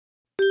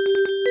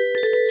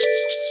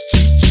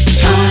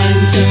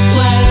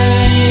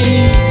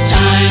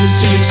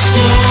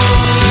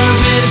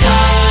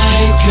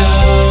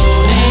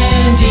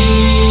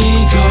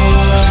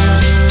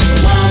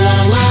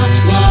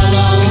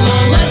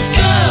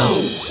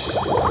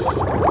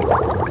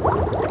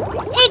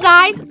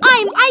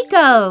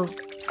Aiko.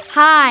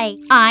 Hi,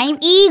 I'm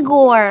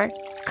Egor.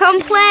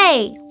 Come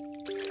play.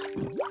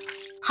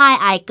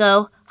 Hi,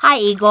 Aiko. Hi,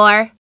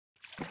 Egor.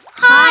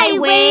 Hi,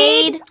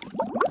 Wade.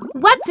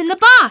 What's in the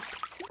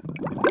box?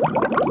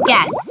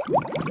 Guess.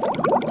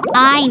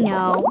 I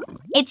know.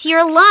 It's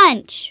your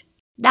lunch.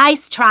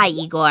 Nice try,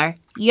 Egor.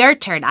 Your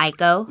turn,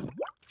 Aiko.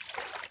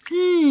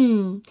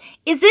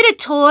 Is it a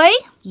toy?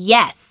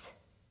 Yes.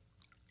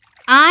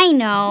 I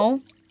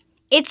know.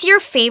 It's your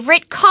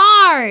favorite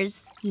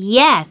cars.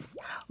 Yes.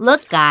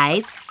 Look,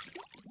 guys.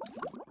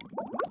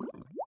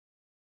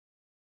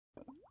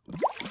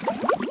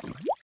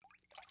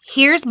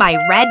 Here's my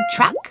red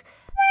truck.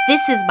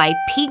 This is my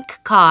pink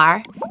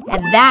car,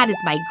 and that is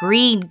my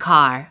green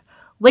car.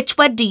 Which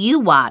one do you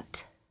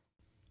want?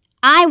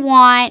 I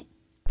want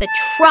the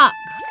truck.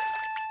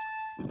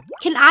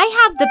 Can I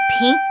have the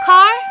pink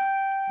car?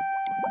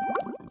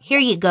 Here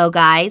you go,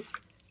 guys.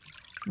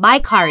 My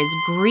car is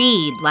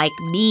green like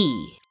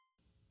me.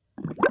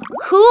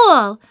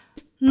 Cool!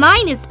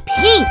 Mine is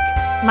pink,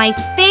 my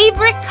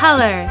favorite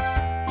color.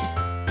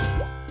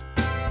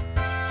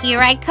 Here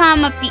I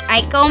come up the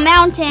Aiko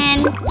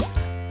Mountain.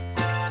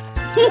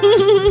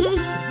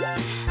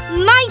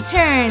 My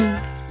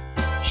turn.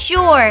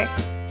 Sure.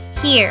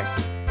 Here,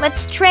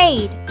 let's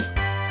trade.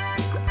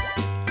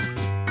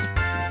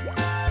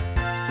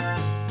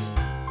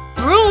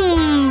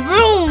 Vroom,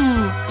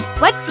 vroom.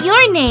 What's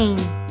your name?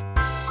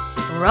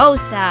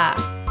 Rosa.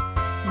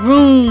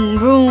 Vroom,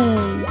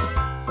 vroom.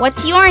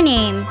 What's your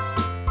name?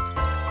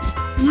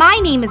 My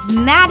name is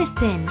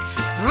Madison.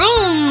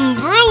 Vroom,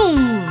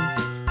 vroom.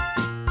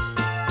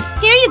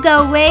 Here you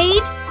go,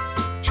 Wade.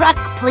 Truck,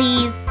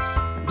 please.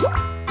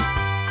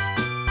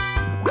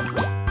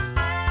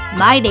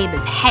 My name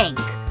is Hank.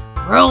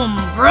 Vroom,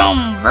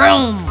 vroom,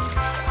 vroom.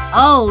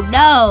 Oh,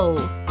 no.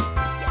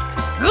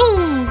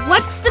 Vroom,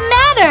 what's the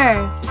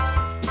matter?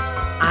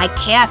 I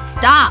can't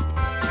stop.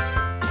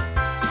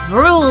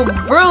 Vroom,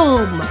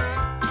 vroom.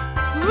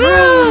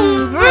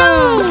 Vroom,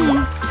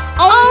 vroom.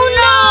 Oh,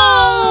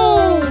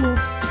 no!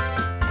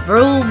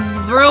 Vroom,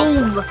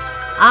 vroom.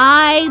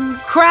 I'm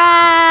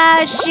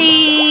crashing!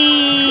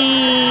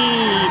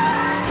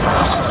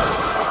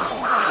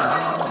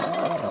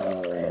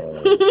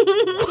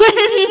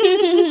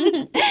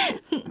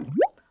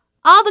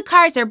 All the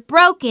cars are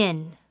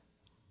broken.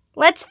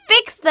 Let's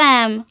fix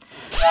them.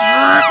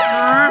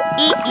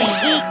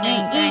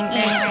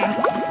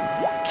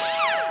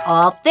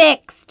 All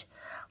fixed.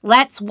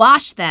 Let's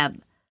wash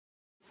them.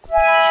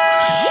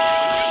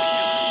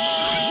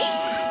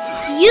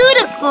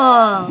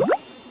 Beautiful.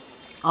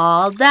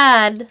 All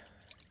done.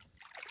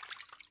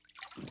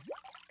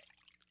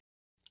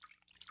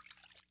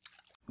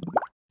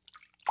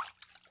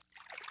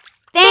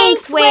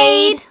 Thanks,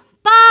 Wade.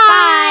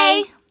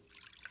 Bye.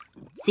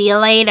 See you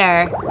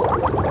later.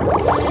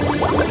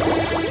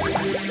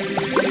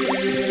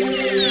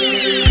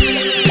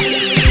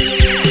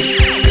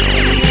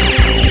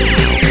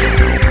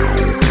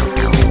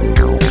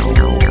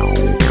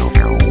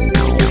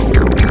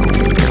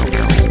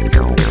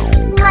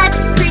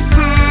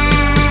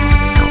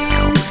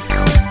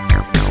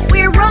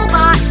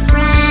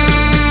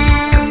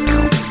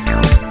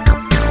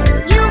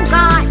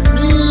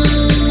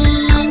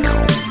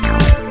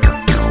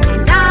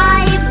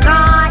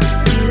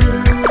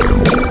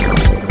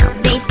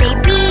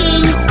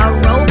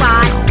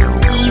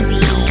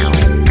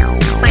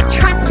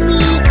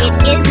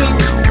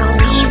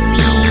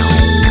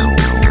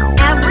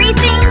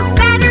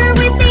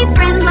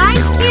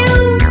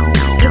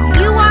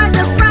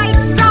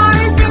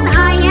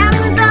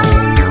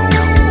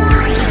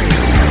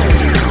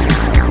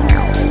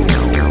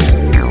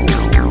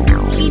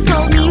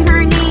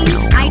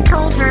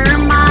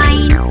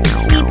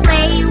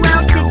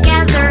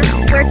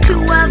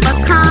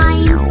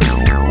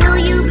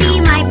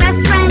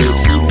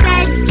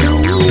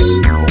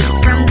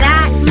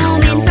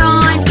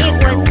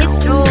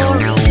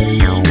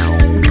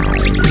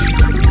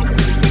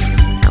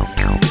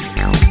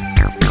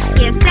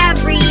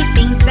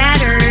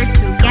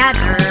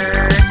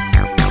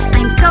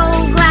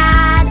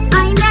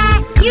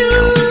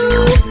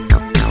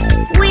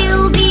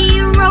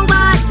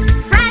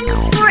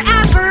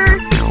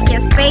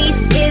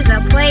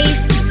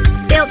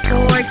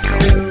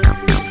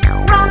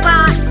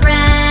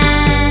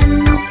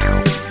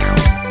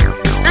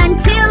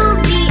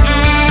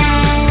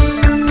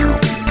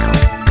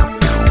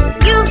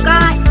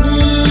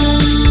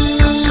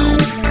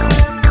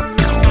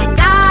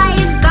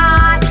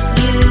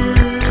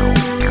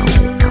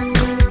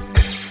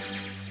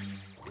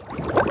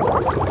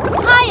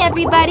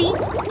 Everybody,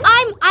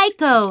 I'm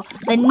Aiko,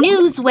 the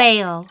news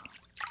whale.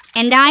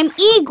 And I'm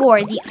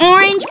Egor, the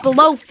orange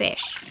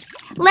blowfish.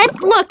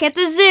 Let's look at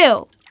the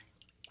zoo.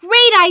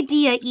 Great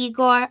idea,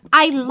 Egor.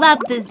 I love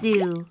the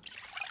zoo.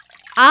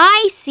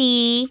 I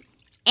see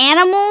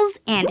animals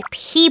and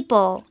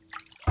people.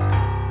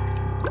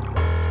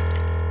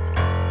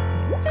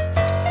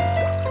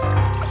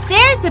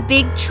 There's a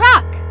big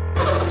truck.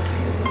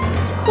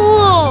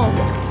 Cool.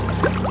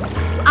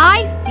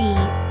 I see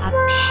a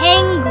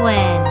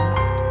penguin.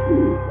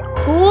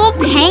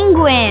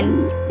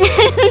 penguin.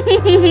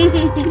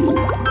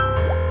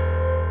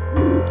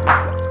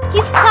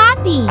 He's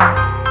clapping.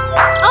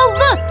 Oh,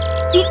 look!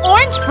 The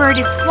orange bird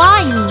is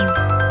flying.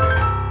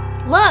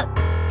 Look,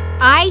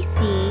 I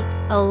see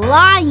a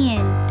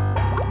lion.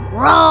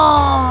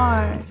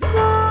 Roar!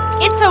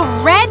 It's a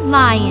red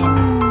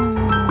lion.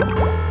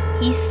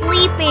 He's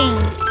sleeping.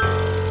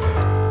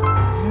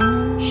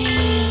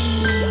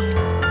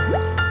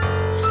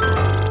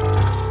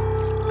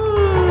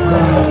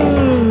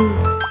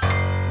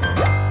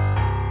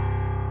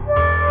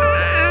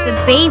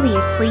 The baby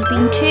is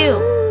sleeping too.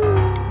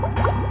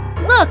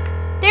 Look,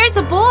 there's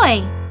a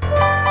boy.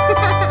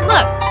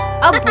 Look,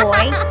 a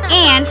boy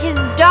and his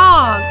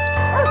dog.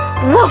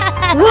 Woof,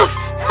 woof.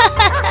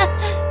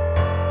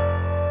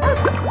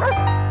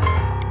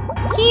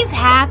 He's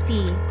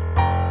happy.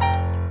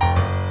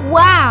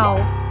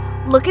 Wow,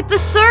 look at the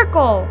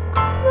circle.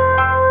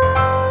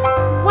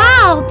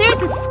 Wow,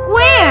 there's a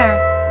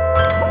square.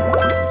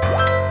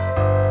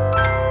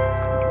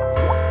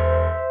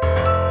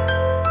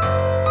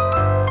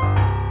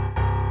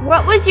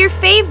 What was your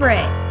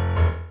favorite?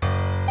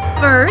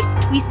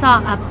 First, we saw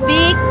a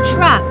big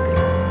truck.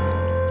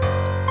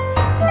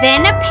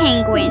 Then a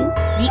penguin,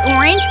 the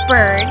orange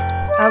bird,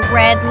 a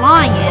red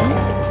lion,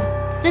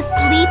 The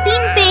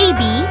sleeping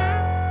baby.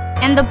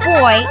 and the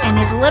boy and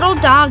his little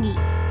doggy.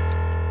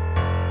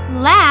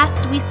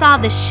 Last, we saw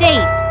the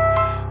shapes.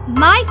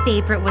 My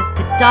favorite was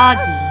the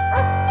doggy.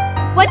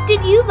 What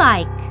did you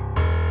like?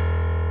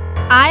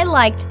 I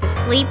liked the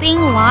sleeping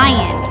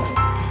lion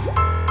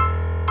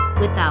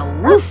With a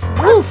woof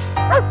woof.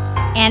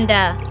 and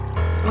a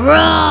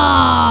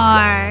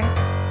roar.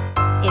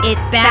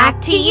 It's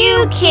back to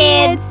you,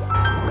 kids.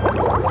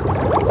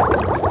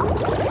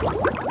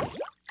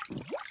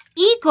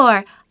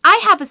 Igor, I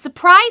have a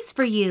surprise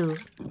for you.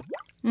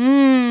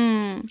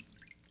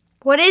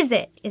 What is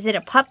it? Is it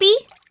a puppy?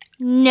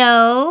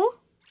 No.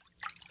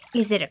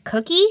 Is it a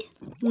cookie?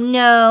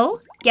 No.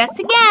 Guess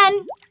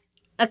again.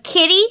 A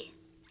kitty?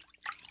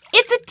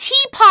 It's a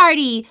tea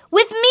party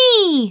with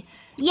me.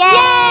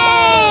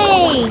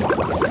 Yay!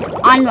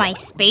 On my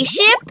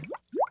spaceship?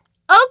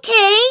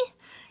 Okay.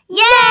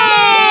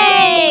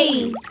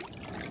 Yay!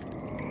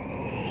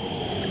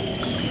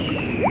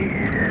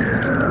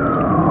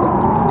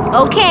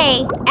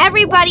 Okay,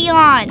 everybody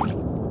on.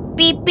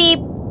 Beep, beep,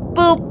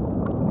 boop.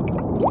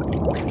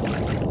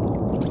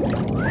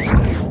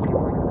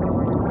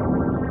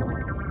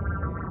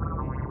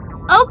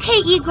 Okay,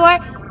 Igor.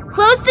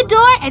 Close the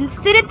door and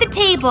sit at the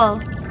table.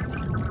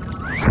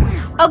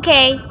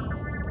 Okay,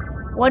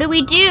 what do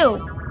we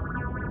do?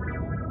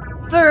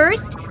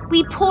 First,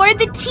 we pour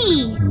the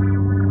tea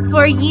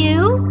for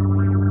you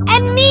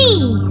and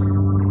me.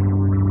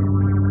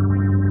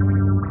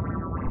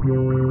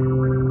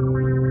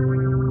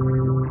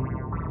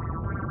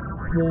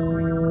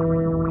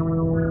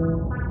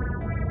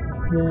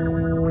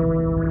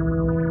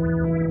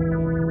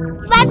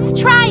 Let's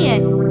try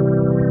it.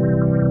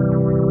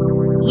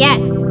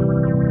 Yes.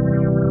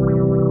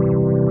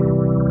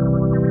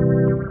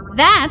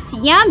 That's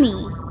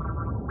yummy.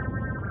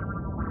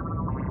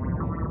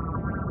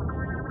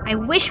 I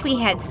wish we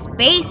had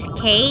space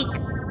cake.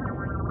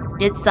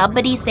 Did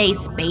somebody say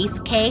space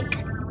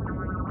cake?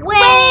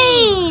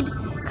 Wade!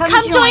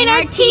 Come join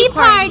our tea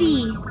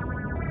party.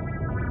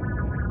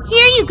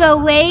 Here you go,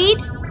 Wade.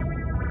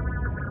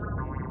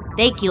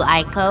 Thank you,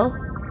 Aiko.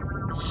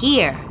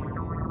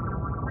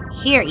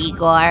 Here,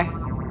 Igor.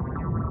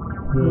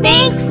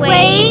 Thanks,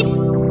 Wade.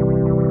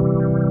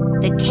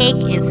 The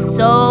cake is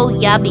so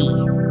yummy.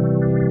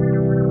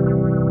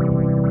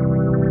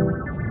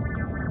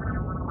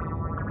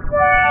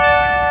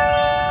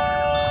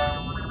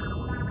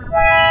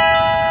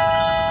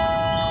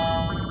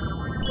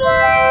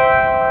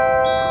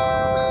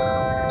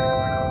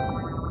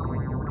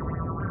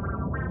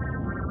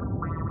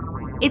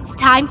 It's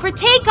time for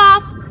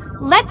takeoff.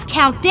 Let's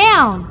count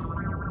down.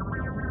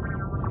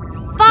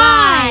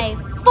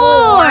 5,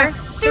 4,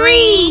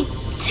 3,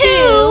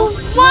 2,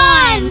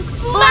 1.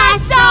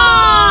 Blast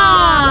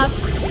off!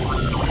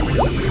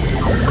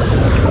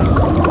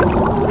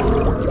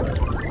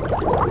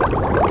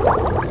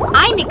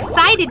 I'm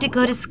excited to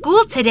go to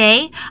school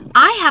today.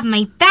 I have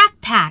my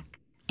backpack.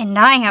 And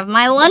I have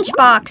my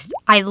lunchbox.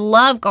 I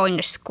love going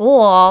to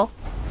school.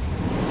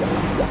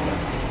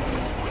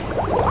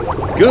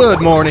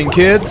 Good morning,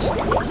 kids.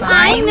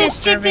 Hi,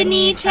 Mr.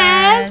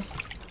 Benitez.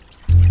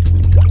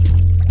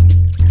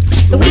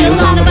 The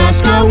wheels on the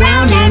bus go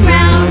round and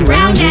round,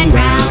 round and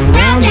round,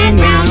 round and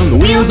round. The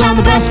wheels on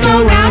the bus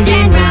go round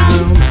and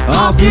round,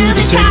 all through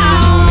the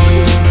town.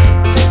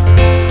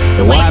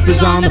 The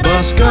wipers on the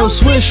bus go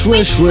swish,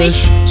 swish,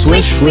 swish,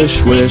 swish,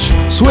 swish, swish,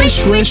 swish,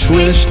 swish,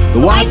 swish.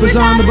 The wipers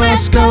on the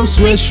bus go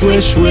swish,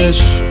 swish,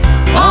 swish,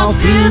 all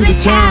through the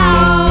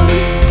town.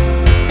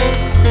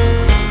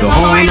 The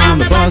horn on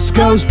the bus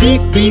goes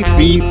beep, beep,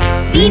 beep,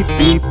 beep,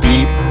 beep,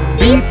 beep,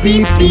 beep,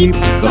 beep, beep.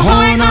 The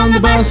horn on the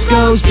bus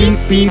goes beep,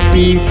 beep,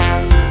 beep,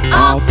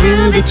 all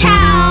through the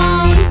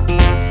town.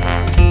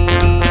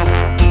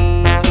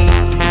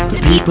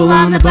 The people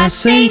on the bus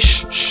say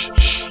shh, shh,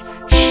 shh.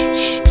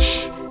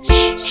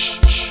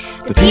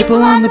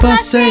 People on the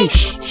bus say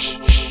shh, shh,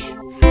 shh,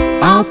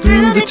 all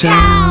through the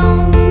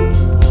town.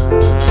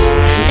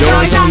 The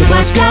doors on the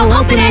bus go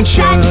open and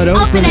shut,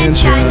 open and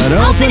shut,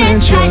 open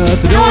and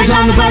shut. The doors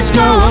on the bus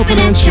go open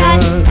and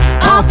shut,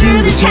 all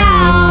through the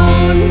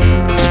town.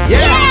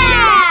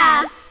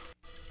 Yeah!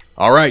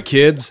 All right,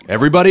 kids,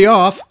 everybody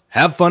off.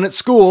 Have fun at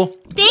school.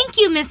 Thank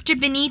you, Mr.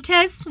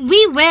 Benitez.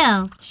 We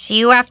will. See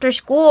you after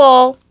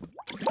school.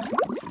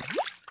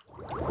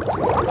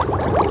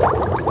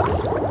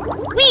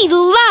 We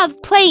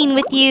love playing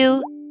with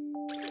you.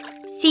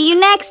 See you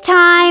next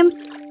time.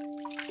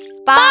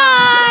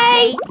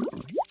 Bye.